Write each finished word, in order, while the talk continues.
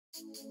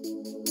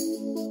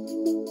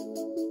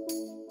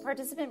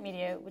Participant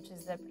Media, which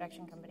is the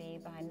production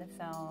company behind the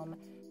film,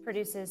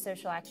 produces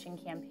social action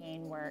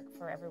campaign work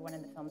for every one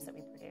of the films that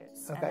we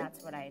produce, and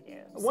that's what I do.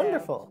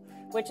 Wonderful. So,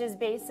 which is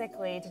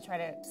basically, to try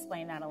to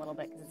explain that a little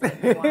bit because it's a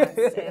bit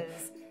nuanced,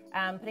 is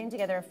putting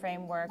together a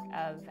framework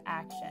of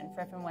action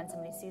for if and when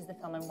somebody sees the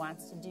film and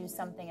wants to do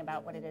something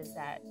about what it is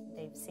that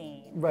they've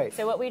seen. Right.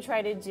 So what we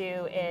try to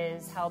do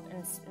is help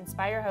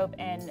inspire hope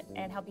and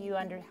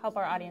help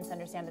our audience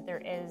understand that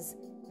there is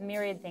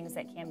myriad things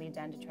that can be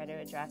done to try to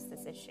address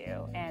this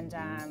issue, and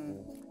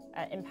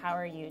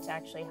empower you to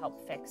actually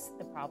help fix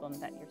the problem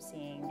that you're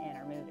seeing in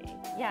our movie.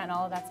 Yeah, and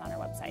all of that's on our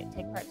website,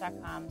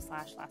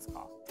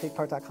 takepart.com/lastcall.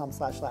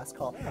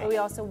 Takepart.com/lastcall. But we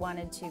also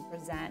wanted to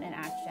present an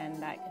action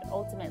that could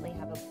ultimately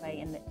have a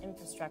play in the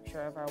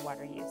infrastructure of our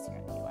water use here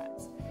in the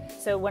U.S.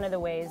 So one of the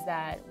ways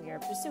that we are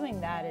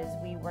pursuing that is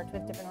we worked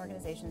with different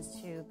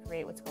organizations to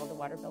create what's called the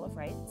Water Bill of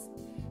Rights.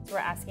 So we're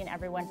asking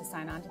everyone to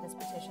sign on to this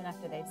petition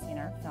after they've seen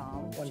our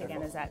film, which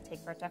again is at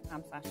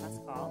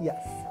takepart.com/lastcall.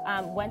 Yes.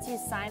 Once you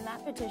sign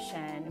that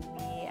petition,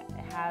 we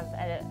have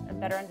a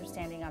better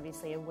understanding,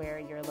 obviously, of where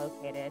you're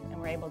located, and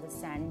we're able to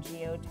send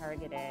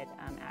geo-targeted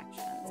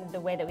actions. The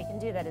way that we can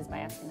do that is by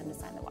asking them to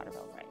sign the Water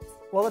Bill of Rights.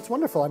 Well, that's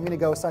wonderful. I'm going to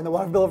go sign the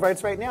Water Bill of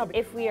Rights right now.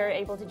 If we are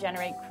able to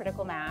generate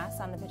critical mass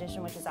on the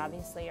petition, which is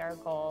obviously our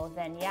goal,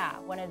 then yeah,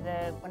 one of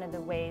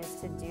the ways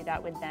to do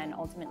that would then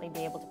ultimately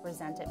be able to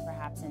present it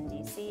perhaps in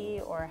DC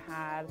or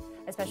have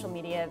a special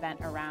media event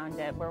around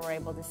it where we're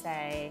able to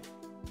say,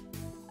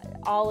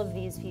 all of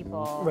these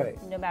people,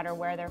 no matter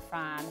where they're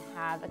from,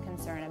 have a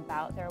concern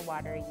about their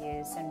water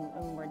use, and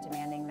we're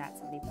demanding that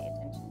somebody pay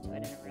attention to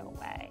it in a real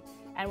way.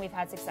 And we've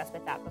had success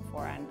with that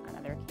before on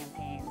other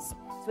campaigns.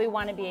 So we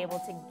want to be able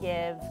to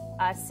give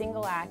a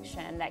single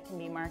action that can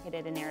be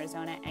marketed in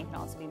Arizona and can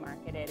also be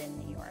marketed in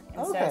New York.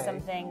 And so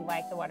something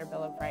like the Water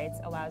Bill of Rights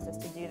allows us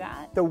to do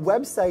that. The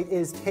website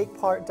is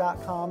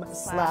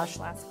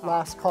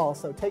takepart.com/lastcall.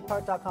 So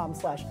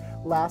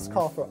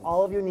takepart.com/lastcall for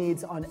all of your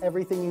needs on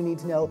everything you need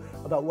to know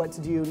about what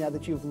to do now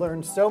that you've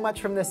learned so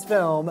much from this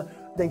film.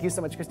 Thank you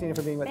so much, Christina,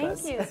 for being with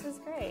us. Thank you. This was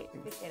great.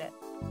 Appreciate it.